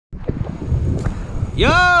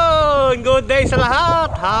Yun! Good day sa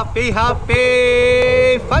lahat! Happy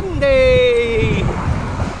Fun Day!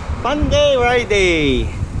 Fun Day Friday!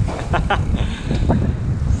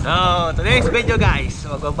 So, today's video guys,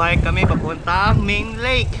 magbabike kami papunta Main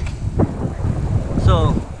Lake.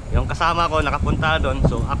 So, yung kasama ko nakapunta doon.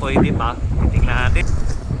 So, ako hindi pa. Tingnan natin.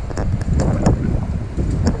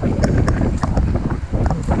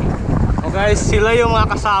 So guys, sila yung mga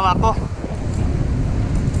kasama ko.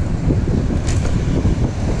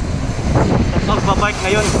 Magbabike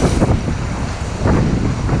ngayon.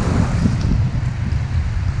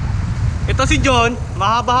 Ito si John,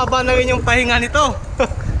 mahaba-haba na rin yung pahinga nito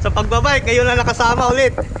sa pagbabike, ngayon na nakasama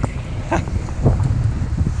ulit.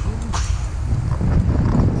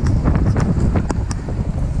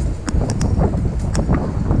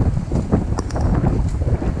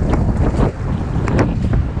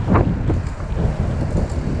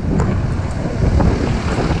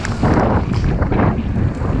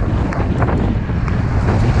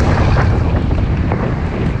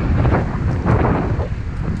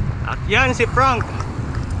 Yan si Frank.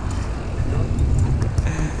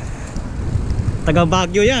 Taga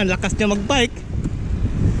Baguio yan, lakas niya magbike.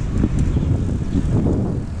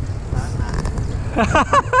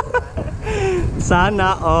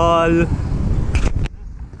 Sana all.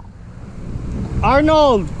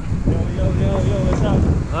 Arnold. Yo, what's up?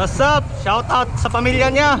 What's up? Shout out sa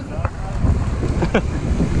pamilya niya.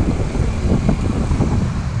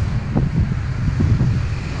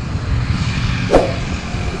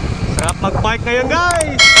 Sarap mag-bike ngayon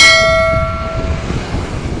guys.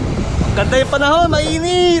 Ganda yung panahon,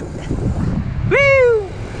 mainit. Woo!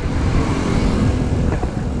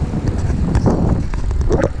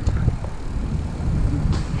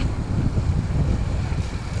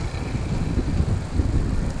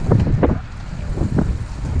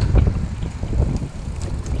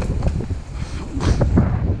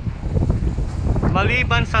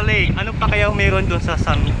 Maliban sa lake, ano pa kaya meron dun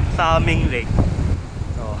sa Meng Lake?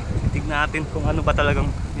 Tignan natin kung ano ba talagang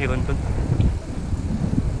meron doon.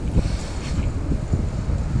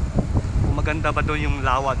 Kung maganda ba doon yung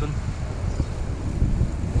lawa doon.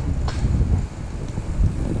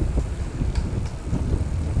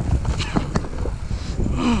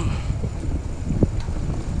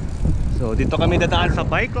 So dito kami dadaan sa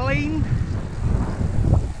bike lane.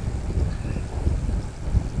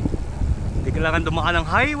 Hindi kailangan dumaan ng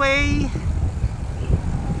highway.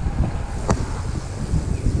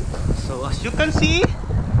 So as you can see,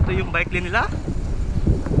 ito yung bike lane nila.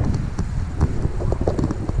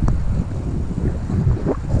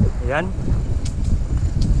 Ayan.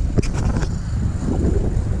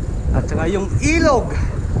 At saka yung ilog.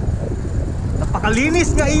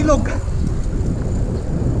 Napakalinis nga ilog.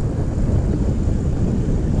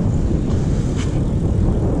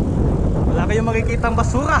 Wala kayong makikitang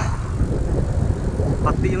basura.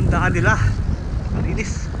 Pati yung daan nila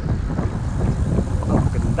malinis.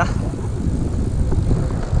 Maganda.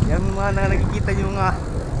 Yan mga nakikita yung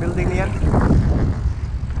building na yan.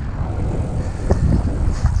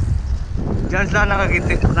 Diyan sila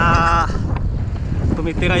nakakita na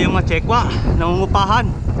tumitira yung mga tsekwa,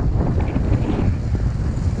 nangungupahan.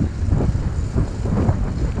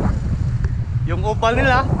 Yung oval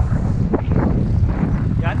nila,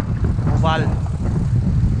 yan, oval.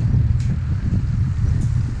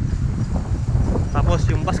 Tapos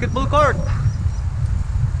yung basketball court.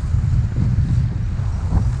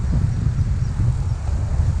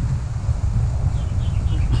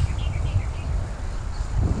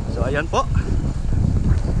 Ayan po.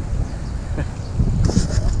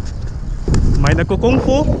 May nagko-kung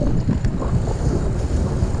fu.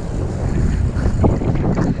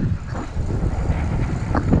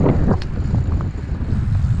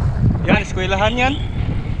 Yan, eskwelahan yan.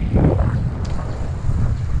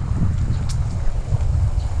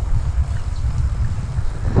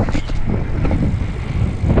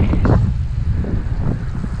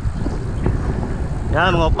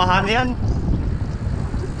 Yan, mga upahan yan.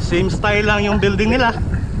 Same style lang yung building nila.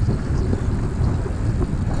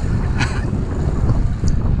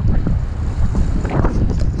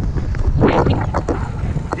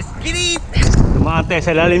 Just get it! Dumaan tayo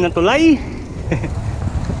sa lalim ng tulay.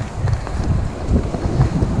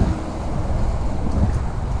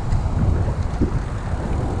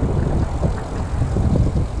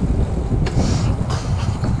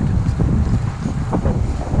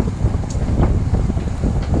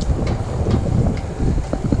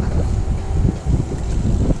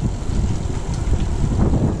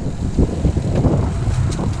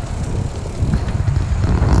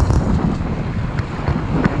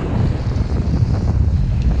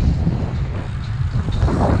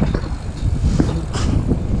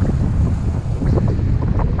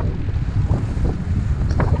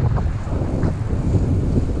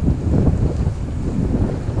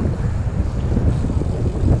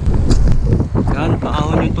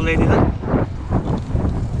 kulay nila.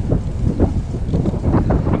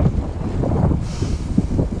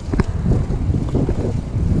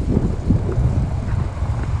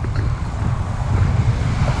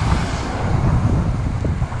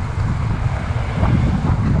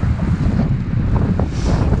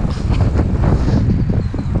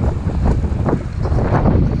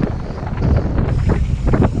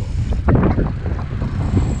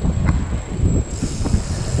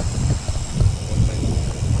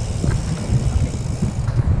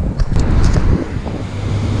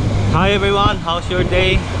 Hi everyone, how's your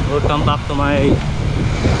day? Welcome back to my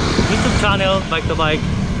YouTube channel, Bike to Bike.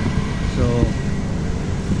 So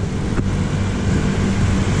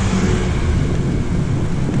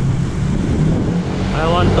I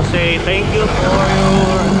want to say thank you for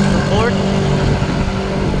your support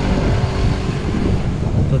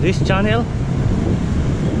to this channel.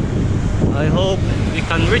 I hope we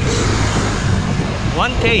can reach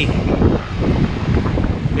 1K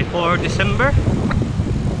before December.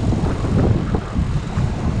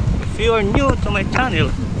 If you are new to my channel,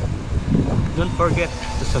 don't forget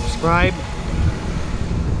to subscribe,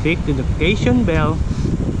 click the notification bell,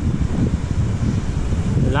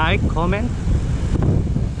 like, comment,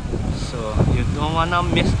 so you don't wanna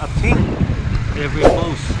miss a thing every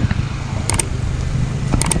post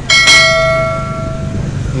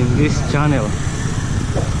in this channel.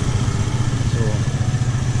 So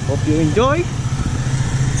hope you enjoy.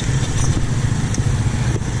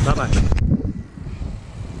 Bye bye.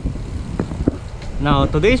 Now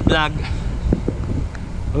today's vlog,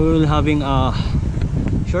 we're having a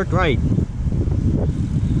short ride.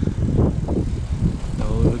 So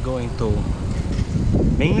we're going to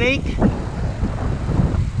Meng Lake.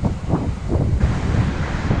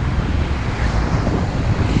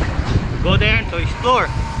 Go there to explore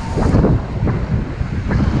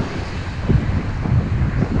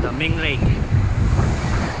the Meng Lake.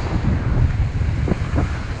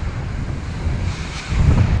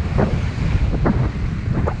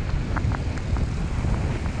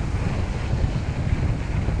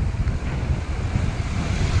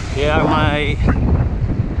 They are my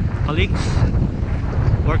colleagues,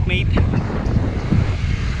 workmate.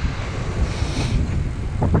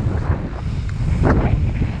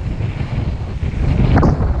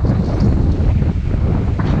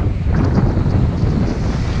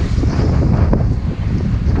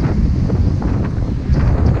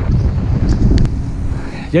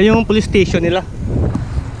 Yan yung police station nila.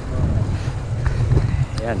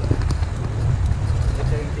 Ayan.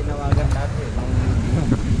 Ito yung tinawagan natin.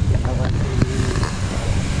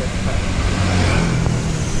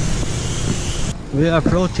 We are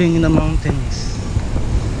approaching the mountains.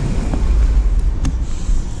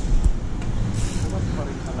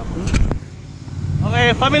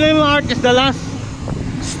 Okay, Family Mart is the last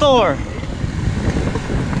store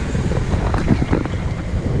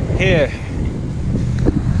here.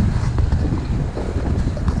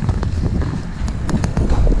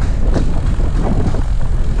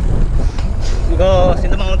 We go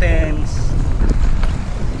in the mountains.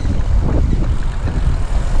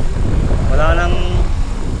 Wala nang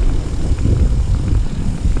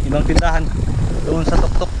ibang tindahan doon sa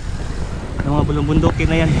tuktok ng mga bulong-bundukin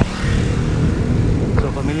na yan. So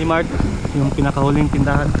Family Mart yung pinakahuling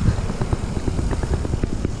tindahan,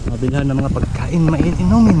 mabilhan ng mga pagkain,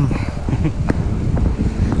 inumin.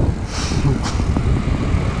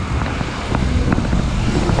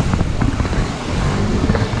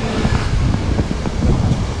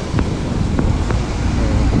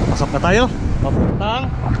 Pasok na tayo papuntang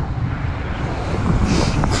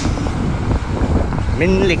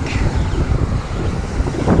Meng Lake.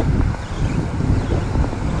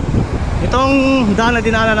 Itong daan na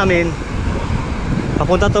dinaanan namin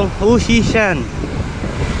papunta tong Hushishan.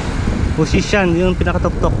 Hushishan yung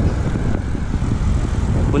pinakatuktok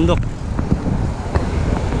bundok.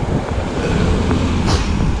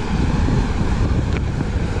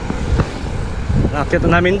 Nakita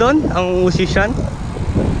namin doon ang Hushishan.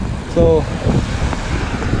 So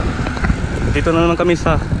dito na naman kami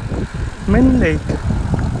sa Meng Lake.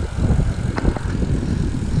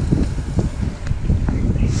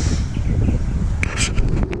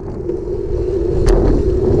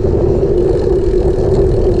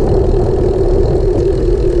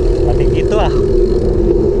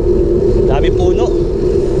 Dami puno,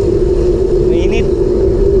 mainit.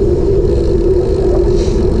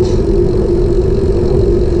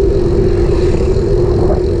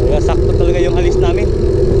 Kaya sakto talaga yung alis namin.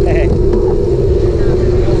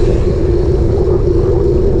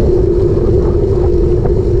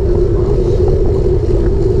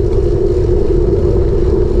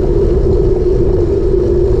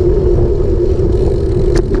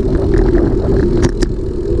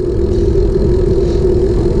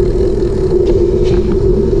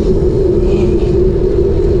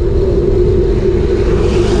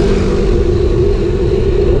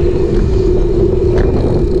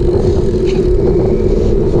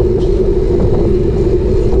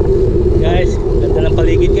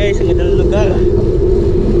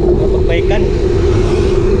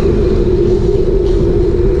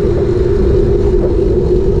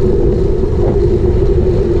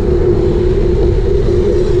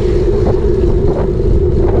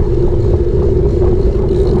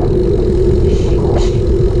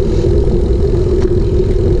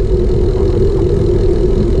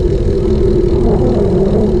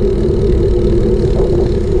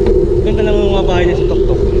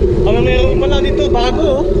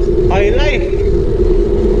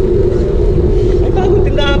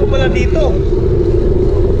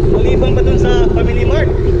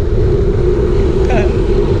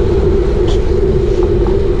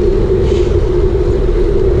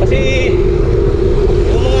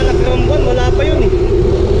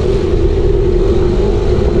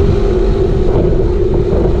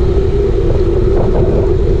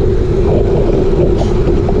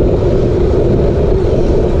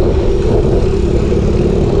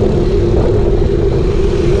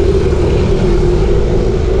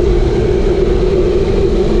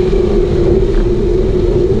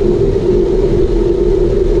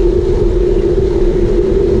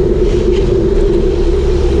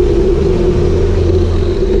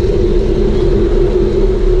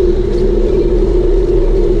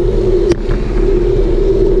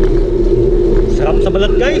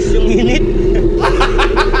 guys, yung init.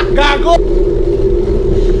 Gago!